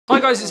Hi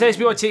guys, it's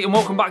ASBYT and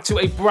welcome back to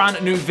a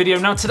brand new video.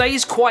 Now today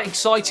is quite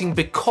exciting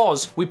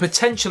because we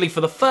potentially,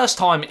 for the first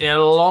time in a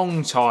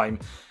long time,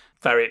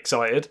 very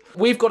excited,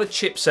 we've got a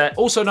chipset,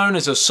 also known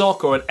as a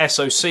SoC or an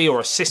SoC or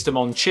a system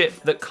on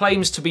chip, that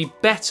claims to be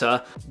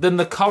better than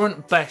the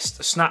current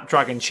best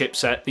Snapdragon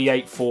chipset, the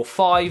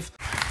 845.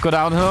 Good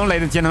afternoon,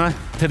 ladies and gentlemen.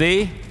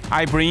 Today,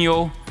 I bring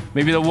you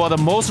maybe the world's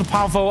most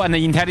powerful and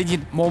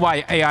intelligent mobile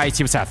AI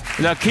chipset,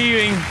 the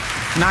Kirin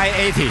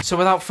 980. So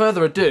without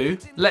further ado,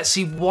 let's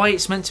see why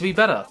it's meant to be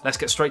better. Let's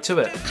get straight to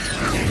it.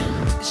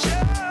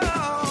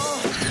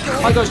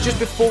 Hi guys, just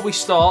before we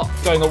start,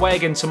 going away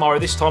again tomorrow,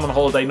 this time on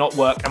holiday, not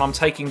work, and I'm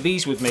taking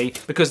these with me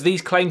because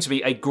these claim to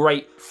be a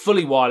great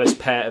fully wireless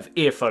pair of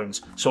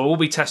earphones. So I will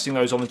be testing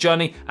those on the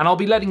journey and I'll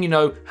be letting you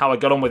know how I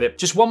got on with it.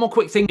 Just one more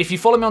quick thing, if you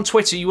follow me on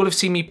Twitter, you will have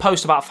seen me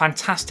post about a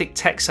fantastic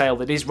tech sale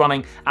that is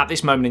running at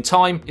this moment in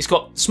time. It's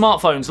got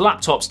smartphones,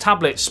 laptops,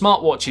 tablets,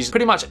 smartwatches,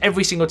 pretty much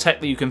every single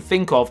tech that you can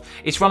think of.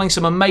 It's running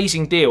some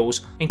amazing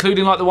deals,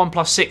 including like the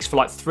OnePlus 6 for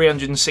like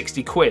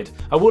 360 quid.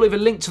 I will leave a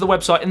link to the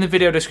website in the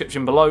video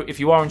description below if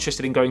you are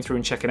interested in going through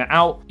and checking it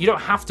out. You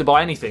don't have to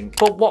buy anything,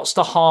 but what's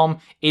the harm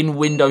in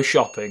window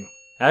shopping?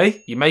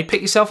 Hey, you may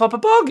pick yourself up a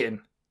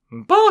bargain.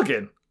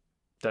 Bargain.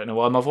 Don't know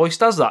why my voice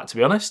does that, to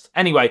be honest.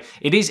 Anyway,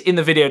 it is in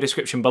the video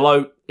description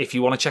below if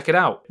you want to check it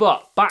out.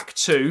 But back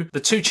to the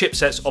two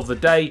chipsets of the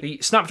day, the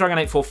Snapdragon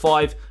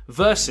 845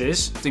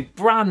 versus the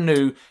brand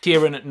new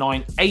Kirin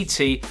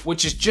 980,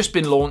 which has just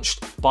been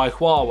launched by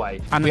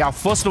Huawei. And we are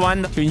first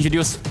one to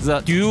introduce the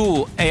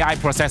dual AI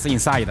processor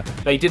inside.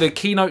 They did a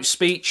keynote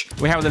speech.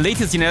 We have the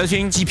latest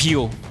generation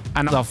GPU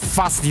and the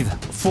fastest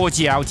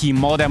 4G LTE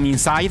modem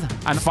inside,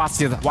 and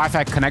fastest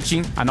Wi-Fi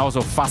connection, and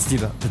also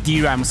fastest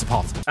DRAM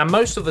support. And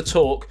most of the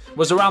talk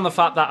was around the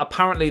fact that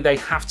apparently they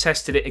have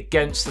tested it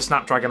against the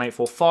Snapdragon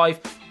 845,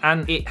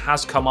 and it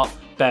has come up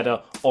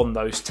better on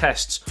those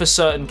tests for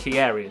certain key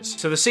areas.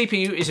 So the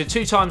CPU is a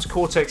 2x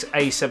Cortex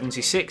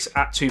A76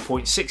 at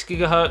 2.6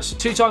 GHz,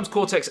 2x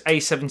Cortex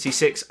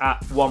A76 at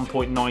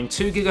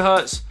 1.92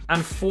 GHz,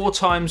 and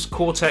 4x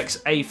Cortex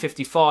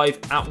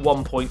A55 at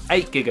 1.8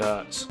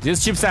 GHz.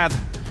 This chipset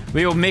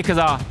will make the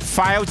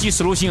 5G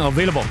solution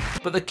available.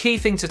 But the key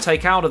thing to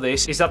take out of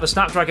this is that the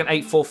Snapdragon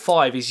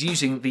 845 is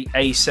using the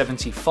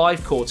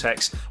A75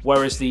 Cortex,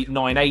 whereas the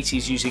 980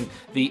 is using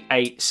the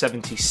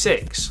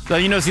A76. So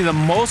you see the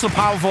most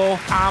powerful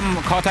ARM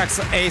Cortex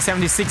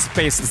A76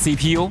 based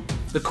CPU.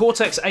 The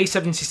Cortex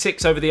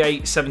A76 over the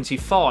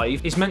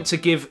A75 is meant to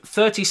give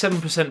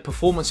 37%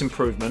 performance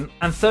improvement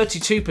and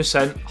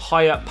 32%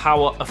 higher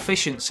power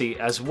efficiency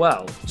as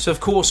well. So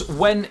of course,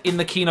 when in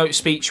the keynote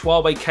speech,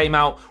 Huawei came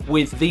out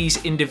with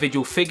these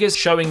individual figures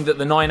showing that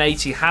the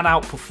 980 had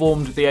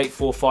outperformed the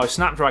 845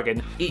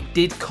 Snapdragon, it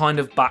did kind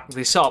of back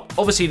this up.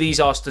 Obviously, these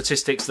are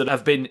statistics that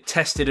have been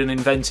tested and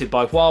invented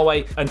by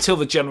Huawei. Until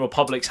the general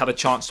public's had a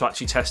chance to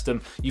actually test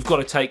them, you've got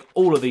to take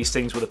all of these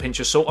things with a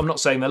pinch of salt. I'm not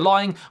saying they're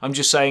lying, I'm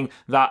just saying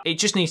that it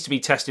just needs to be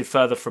tested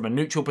further from a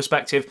neutral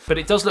perspective, but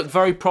it does look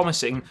very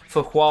promising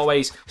for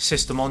Huawei's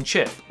system on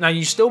chip. Now,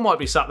 you still might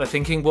be sat there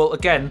thinking, well,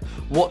 again,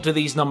 what do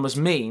these numbers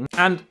mean?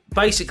 And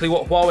basically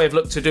what Huawei have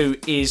looked to do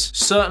is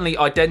certainly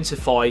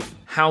identify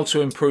how to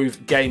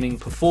improve gaming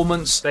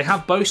performance. They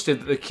have boasted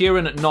that the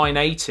Kirin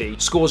 980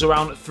 scores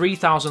around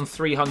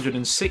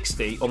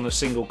 3,360 on the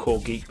single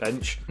core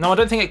Geekbench. Now, I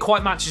don't think it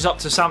quite matches up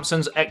to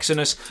Samsung's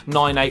Exynos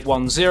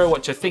 9810,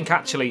 which I think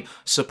actually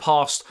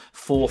surpassed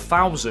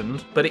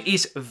 4,000, but it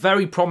is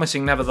very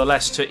promising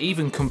nevertheless to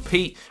even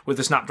compete with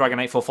the Snapdragon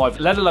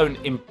 845, let alone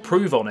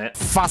improve on it.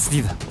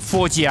 Fastest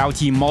 4G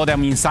LTE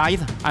modem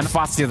inside, and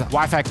fastest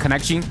Wi-Fi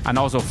connection, and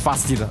also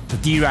fastest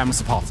DRAM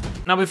support.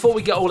 Now, before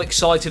we get all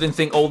excited and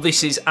think, oh,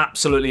 this is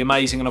absolutely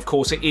amazing, and of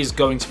course it is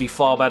going to be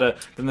far better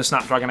than the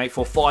Snapdragon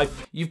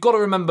 845, you've got to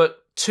remember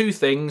two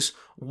things.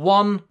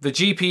 One, the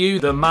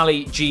GPU, the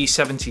Mali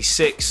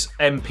G76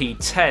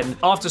 MP10.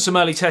 After some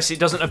early tests, it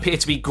doesn't appear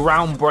to be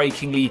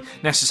groundbreakingly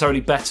necessarily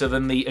better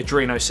than the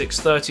Adreno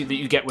 630 that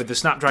you get with the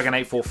Snapdragon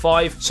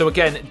 845. So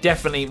again,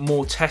 definitely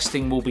more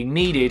testing will be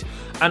needed.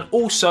 And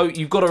also,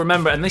 you've got to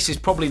remember, and this is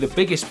probably the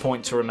biggest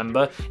point to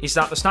remember, is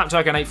that the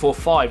Snapdragon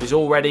 845 is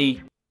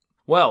already,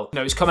 well,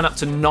 it's coming up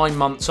to 9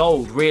 months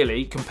old,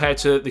 really, compared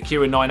to the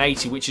Kirin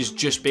 980, which is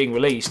just being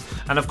released.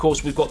 And of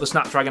course, we've got the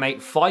Snapdragon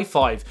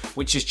 855,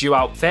 which is due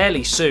out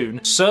fairly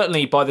soon,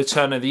 certainly by the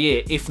turn of the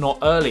year, if not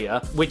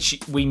earlier, which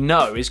we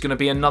know is going to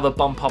be another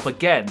bump up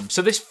again.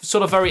 So this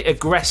sort of very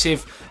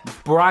aggressive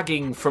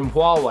bragging from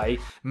Huawei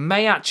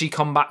may actually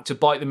come back to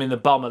bite them in the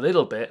bum a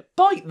little bit.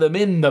 Bite them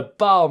in the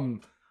bum.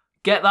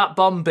 Get that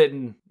bum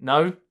bitten.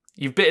 No?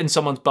 You've bitten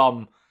someone's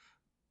bum.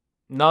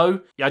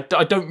 No. Yeah,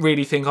 I don't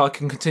really think I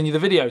can continue the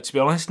video, to be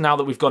honest, now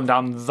that we've gone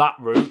down that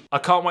route. I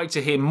can't wait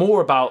to hear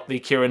more about the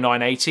Kirin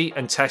 980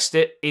 and test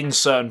it in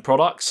certain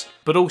products.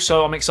 But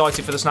also, I'm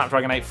excited for the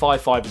Snapdragon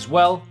 855 as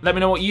well. Let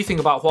me know what you think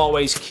about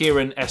Huawei's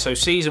Kirin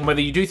SoCs and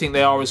whether you do think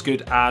they are as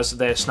good as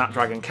their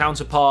Snapdragon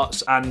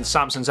counterparts and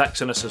Samsung's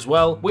Exynos as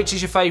well. Which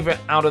is your favourite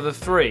out of the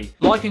three?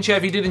 Like and share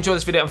if you did enjoy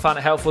this video and found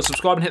it helpful.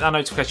 Subscribe and hit that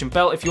notification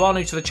bell if you are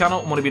new to the channel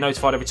and want to be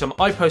notified every time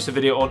I post a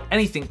video on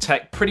anything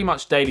tech, pretty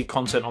much daily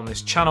content on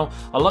this channel.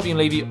 I love you and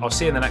leave you. I'll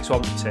see you in the next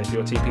one. Take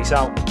your T. Peace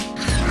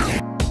out.